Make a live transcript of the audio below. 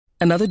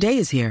Another day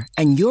is here,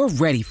 and you're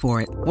ready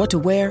for it. What to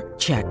wear?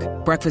 Check.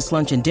 Breakfast,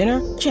 lunch, and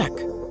dinner? Check.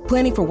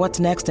 Planning for what's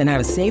next and how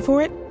to save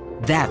for it?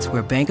 That's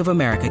where Bank of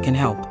America can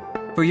help.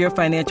 For your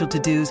financial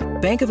to-dos,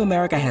 Bank of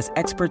America has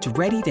experts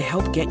ready to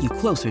help get you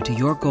closer to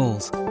your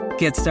goals.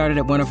 Get started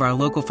at one of our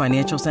local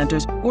financial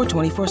centers or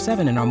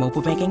 24/7 in our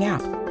mobile banking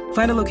app.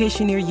 Find a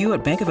location near you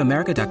at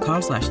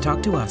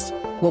bankofamerica.com/talktous.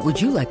 What would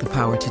you like the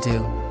power to do?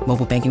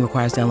 Mobile banking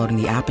requires downloading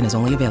the app and is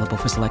only available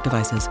for select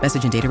devices.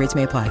 Message and data rates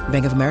may apply.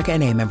 Bank of America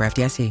N.A., member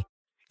FDIC.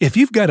 If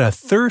you've got a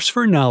thirst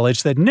for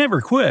knowledge that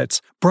never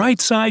quits,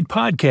 Brightside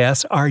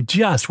Podcasts are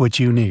just what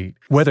you need.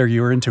 Whether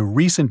you're into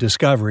recent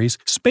discoveries,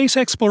 space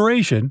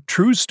exploration,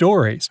 true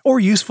stories, or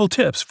useful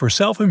tips for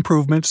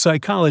self-improvement,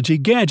 psychology,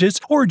 gadgets,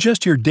 or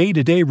just your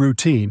day-to-day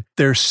routine,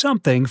 there's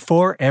something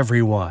for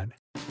everyone.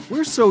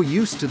 We're so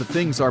used to the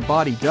things our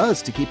body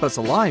does to keep us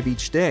alive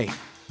each day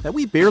that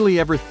we barely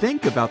ever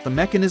think about the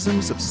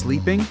mechanisms of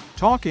sleeping,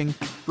 talking,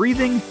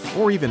 breathing,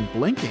 or even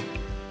blinking.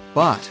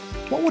 But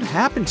what would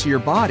happen to your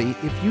body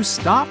if you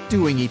stopped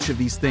doing each of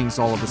these things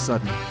all of a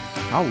sudden?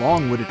 How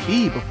long would it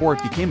be before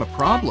it became a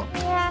problem?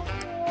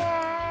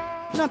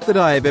 Not that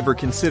I've ever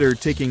considered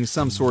taking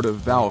some sort of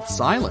vow of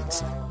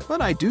silence,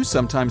 but I do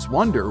sometimes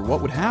wonder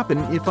what would happen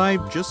if I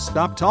just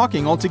stopped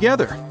talking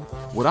altogether.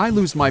 Would I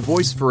lose my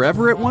voice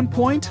forever at one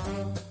point?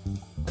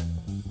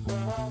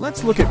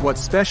 Let's look at what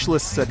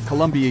specialists at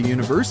Columbia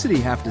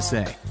University have to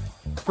say.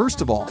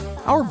 First of all,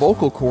 our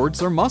vocal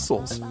cords are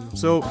muscles,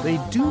 so they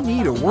do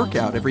need a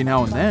workout every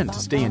now and then to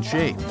stay in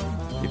shape.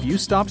 If you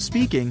stopped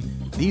speaking,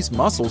 these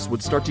muscles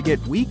would start to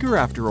get weaker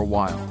after a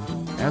while.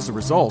 As a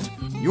result,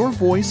 your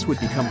voice would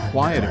become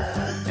quieter,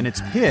 and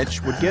its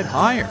pitch would get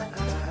higher.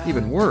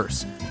 Even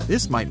worse,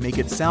 this might make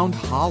it sound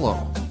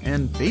hollow,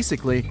 and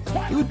basically,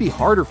 it would be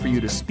harder for you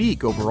to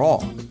speak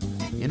overall.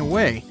 In a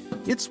way,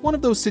 it's one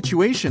of those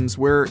situations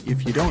where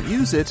if you don't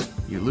use it,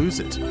 you lose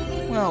it.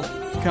 Well,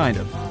 kind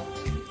of.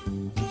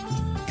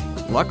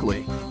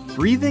 Luckily,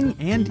 breathing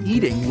and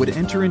eating would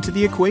enter into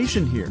the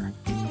equation here.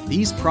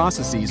 These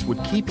processes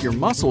would keep your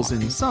muscles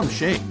in some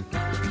shape.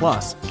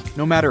 Plus,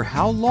 no matter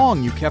how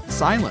long you kept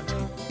silent,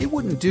 it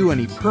wouldn't do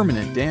any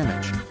permanent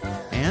damage.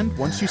 And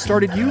once you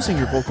started using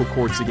your vocal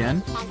cords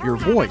again, your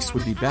voice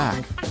would be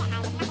back.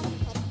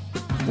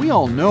 We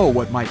all know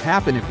what might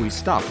happen if we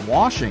stopped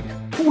washing.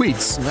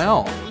 We'd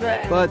smell.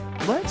 But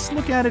let's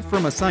look at it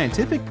from a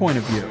scientific point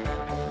of view.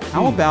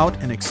 How about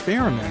an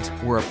experiment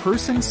where a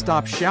person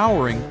stops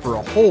showering for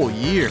a whole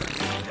year?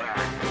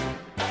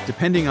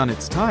 Depending on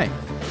its type,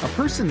 a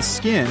person's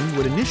skin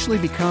would initially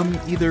become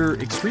either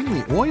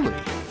extremely oily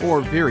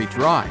or very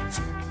dry.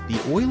 The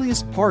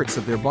oiliest parts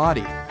of their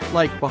body,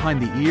 like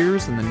behind the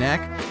ears and the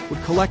neck,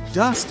 would collect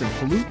dust and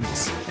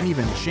pollutants and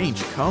even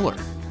change color.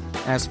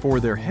 As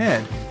for their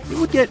head, it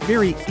would get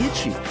very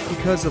itchy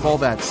because of all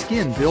that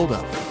skin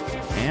buildup.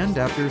 And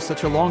after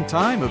such a long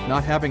time of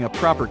not having a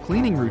proper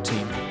cleaning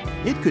routine,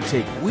 it could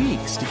take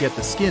weeks to get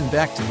the skin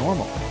back to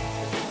normal.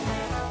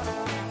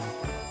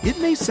 It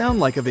may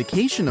sound like a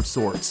vacation of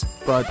sorts,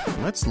 but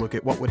let's look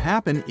at what would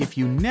happen if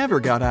you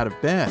never got out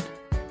of bed.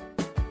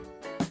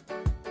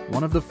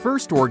 One of the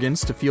first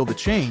organs to feel the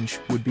change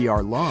would be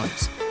our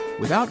lungs.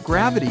 Without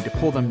gravity to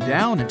pull them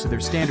down into their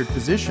standard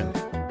position,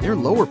 their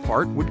lower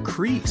part would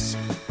crease.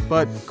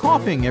 But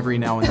coughing every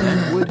now and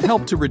then would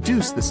help to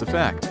reduce this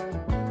effect.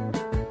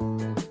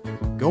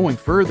 Going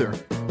further,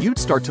 you'd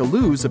start to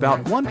lose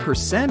about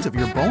 1% of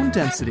your bone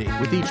density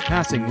with each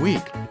passing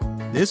week.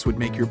 This would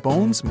make your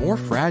bones more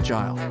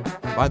fragile.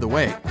 By the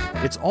way,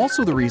 it's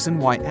also the reason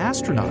why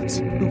astronauts,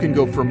 who can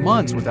go for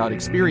months without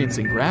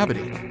experiencing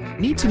gravity,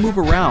 need to move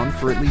around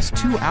for at least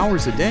 2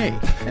 hours a day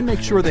and make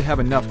sure they have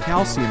enough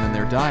calcium in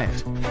their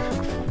diet.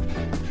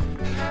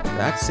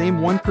 That same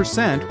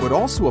 1% would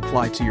also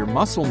apply to your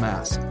muscle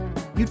mass.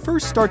 You'd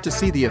first start to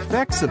see the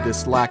effects of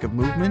this lack of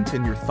movement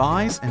in your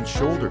thighs and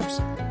shoulders.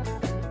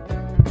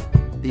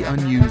 The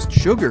unused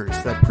sugars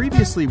that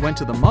previously went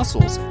to the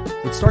muscles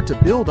would start to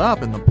build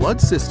up in the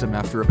blood system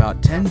after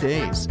about 10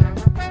 days.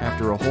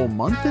 After a whole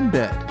month in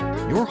bed,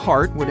 your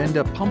heart would end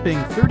up pumping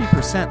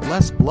 30%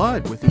 less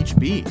blood with each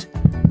beat.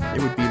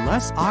 There would be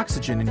less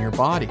oxygen in your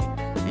body,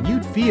 and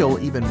you'd feel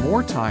even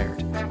more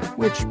tired,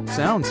 which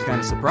sounds kind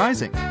of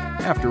surprising.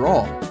 After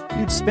all,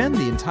 you'd spend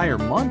the entire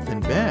month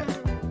in bed.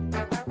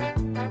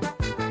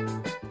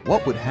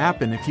 What would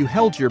happen if you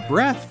held your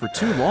breath for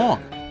too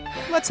long?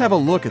 Let's have a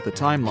look at the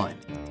timeline.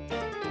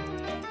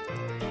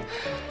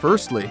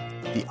 Firstly,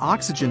 the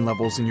oxygen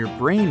levels in your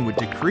brain would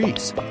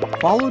decrease,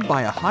 followed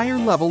by a higher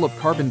level of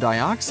carbon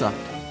dioxide.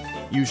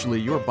 Usually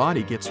your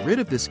body gets rid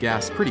of this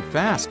gas pretty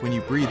fast when you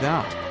breathe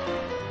out.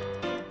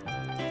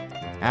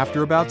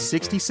 After about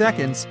 60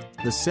 seconds,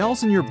 the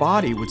cells in your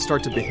body would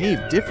start to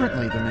behave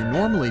differently than they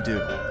normally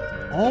do.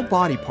 All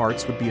body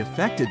parts would be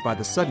affected by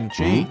the sudden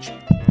change.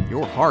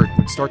 Your heart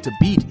would start to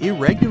beat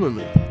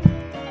irregularly.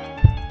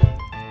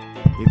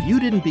 If you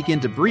didn't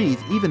begin to breathe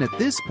even at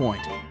this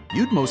point,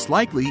 you'd most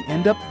likely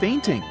end up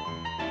fainting.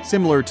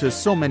 Similar to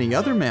so many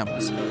other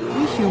mammals,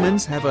 we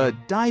humans have a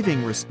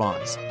diving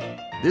response.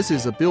 This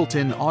is a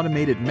built-in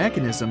automated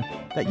mechanism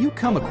that you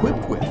come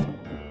equipped with.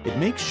 It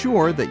makes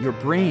sure that your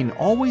brain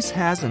always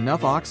has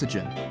enough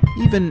oxygen,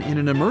 even in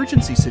an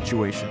emergency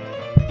situation.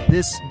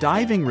 This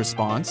diving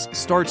response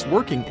starts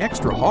working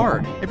extra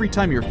hard every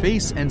time your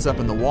face ends up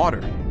in the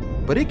water,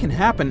 but it can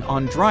happen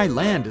on dry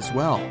land as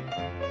well.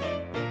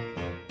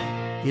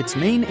 Its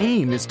main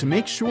aim is to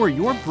make sure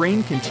your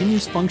brain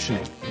continues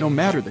functioning, no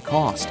matter the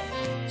cost.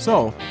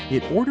 So,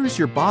 it orders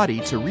your body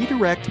to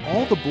redirect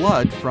all the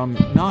blood from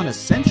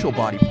non-essential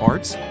body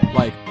parts,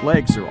 like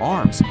legs or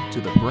arms,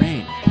 to the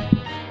brain.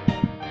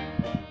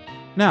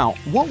 Now,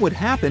 what would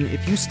happen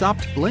if you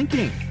stopped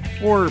blinking?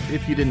 Or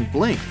if you didn't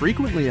blink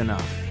frequently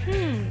enough?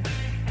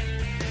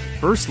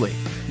 Firstly,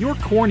 your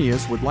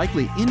corneas would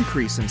likely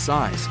increase in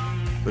size.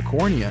 The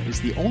cornea is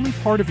the only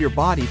part of your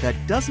body that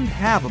doesn't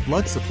have a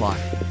blood supply,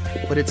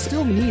 but it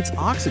still needs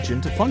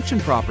oxygen to function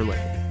properly,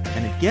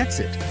 and it gets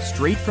it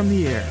straight from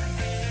the air.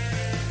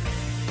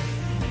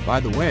 By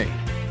the way,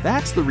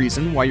 that's the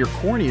reason why your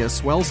cornea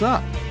swells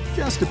up,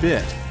 just a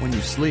bit, when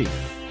you sleep,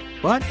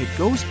 but it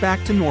goes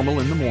back to normal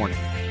in the morning.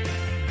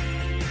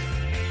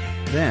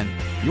 Then,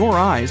 your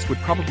eyes would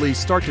probably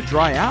start to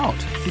dry out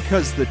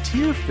because the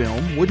tear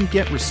film wouldn't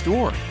get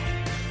restored.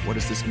 What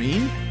does this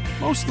mean?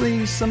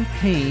 Mostly some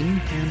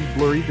pain and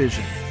blurry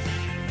vision.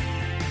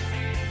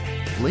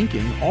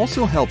 Blinking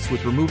also helps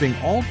with removing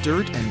all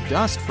dirt and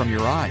dust from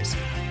your eyes.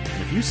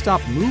 And if you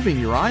stop moving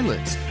your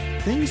eyelids,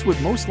 things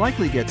would most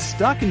likely get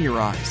stuck in your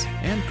eyes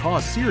and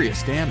cause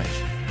serious damage.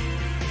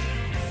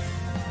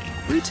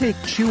 We take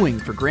chewing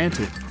for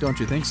granted, don't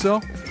you think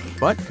so?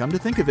 But come to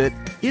think of it,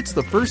 it's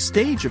the first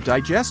stage of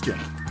digestion.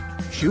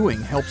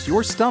 Chewing helps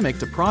your stomach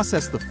to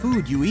process the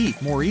food you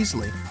eat more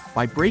easily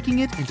by breaking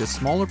it into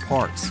smaller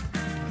parts.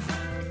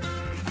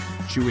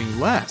 Chewing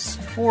less,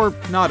 or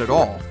not at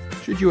all,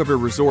 should you ever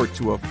resort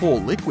to a full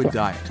liquid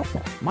diet,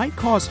 might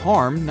cause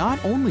harm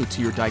not only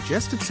to your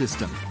digestive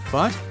system,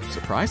 but,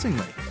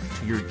 surprisingly,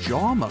 to your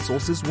jaw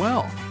muscles as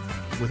well.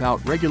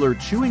 Without regular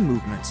chewing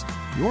movements,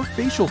 your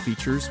facial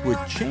features would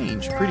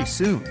change pretty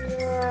soon.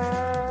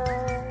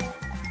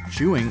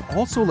 Chewing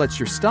also lets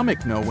your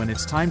stomach know when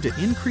it's time to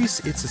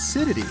increase its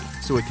acidity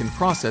so it can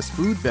process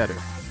food better.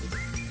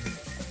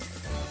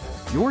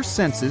 Your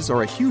senses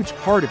are a huge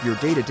part of your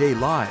day-to-day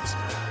lives,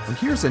 and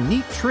here's a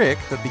neat trick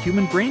that the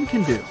human brain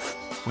can do.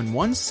 When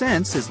one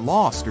sense is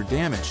lost or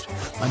damaged,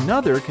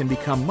 another can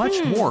become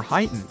much more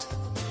heightened.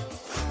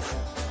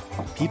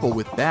 People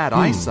with bad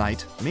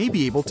eyesight may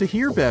be able to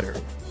hear better,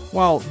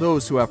 while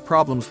those who have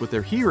problems with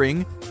their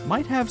hearing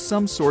might have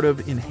some sort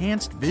of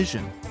enhanced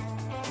vision.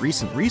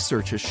 Recent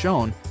research has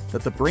shown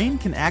that the brain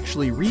can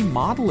actually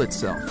remodel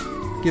itself,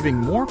 giving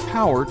more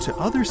power to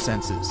other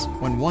senses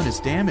when one is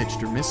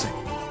damaged or missing.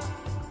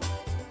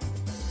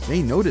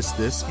 They notice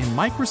this in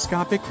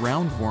microscopic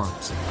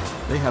roundworms.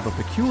 They have a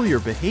peculiar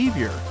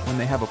behavior when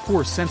they have a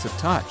poor sense of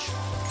touch.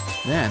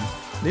 Then,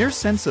 their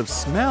sense of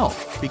smell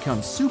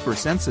becomes super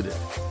sensitive,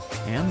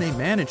 and they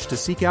manage to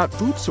seek out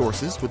food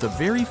sources with a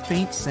very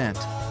faint scent.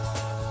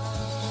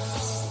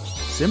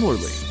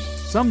 Similarly,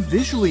 some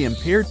visually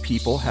impaired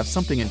people have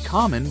something in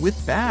common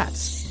with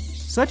bats.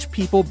 Such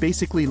people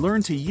basically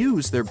learn to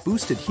use their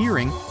boosted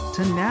hearing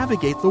to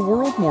navigate the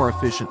world more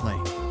efficiently.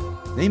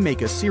 They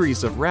make a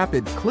series of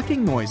rapid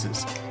clicking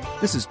noises.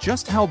 This is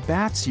just how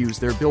bats use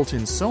their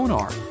built-in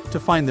sonar to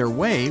find their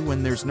way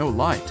when there's no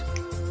light.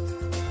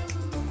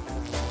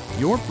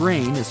 Your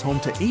brain is home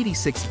to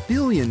 86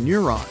 billion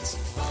neurons.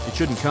 It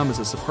shouldn't come as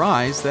a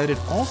surprise that it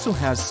also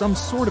has some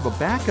sort of a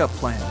backup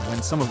plan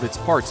when some of its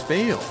parts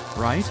fail,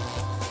 right?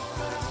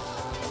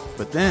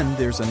 But then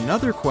there's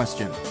another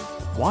question.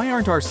 Why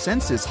aren't our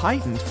senses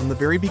heightened from the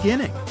very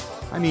beginning?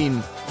 I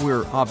mean,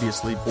 we're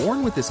obviously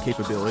born with this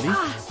capability,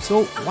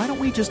 so why don't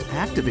we just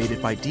activate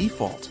it by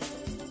default?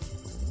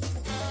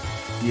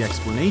 The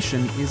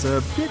explanation is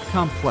a bit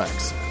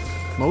complex.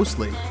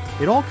 Mostly,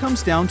 it all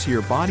comes down to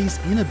your body's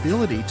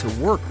inability to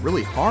work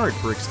really hard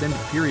for extended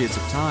periods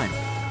of time.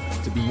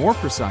 To be more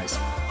precise,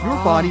 your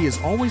body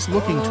is always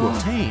looking to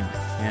obtain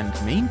and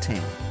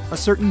maintain a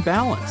certain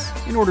balance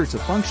in order to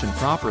function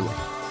properly.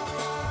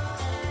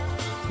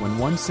 When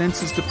one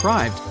sense is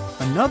deprived,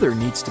 another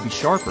needs to be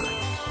sharper.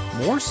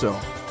 More so,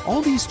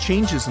 all these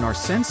changes in our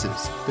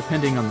senses,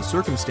 depending on the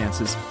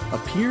circumstances,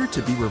 appear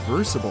to be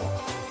reversible.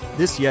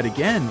 This yet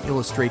again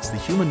illustrates the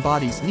human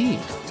body's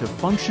need to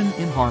function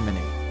in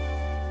harmony.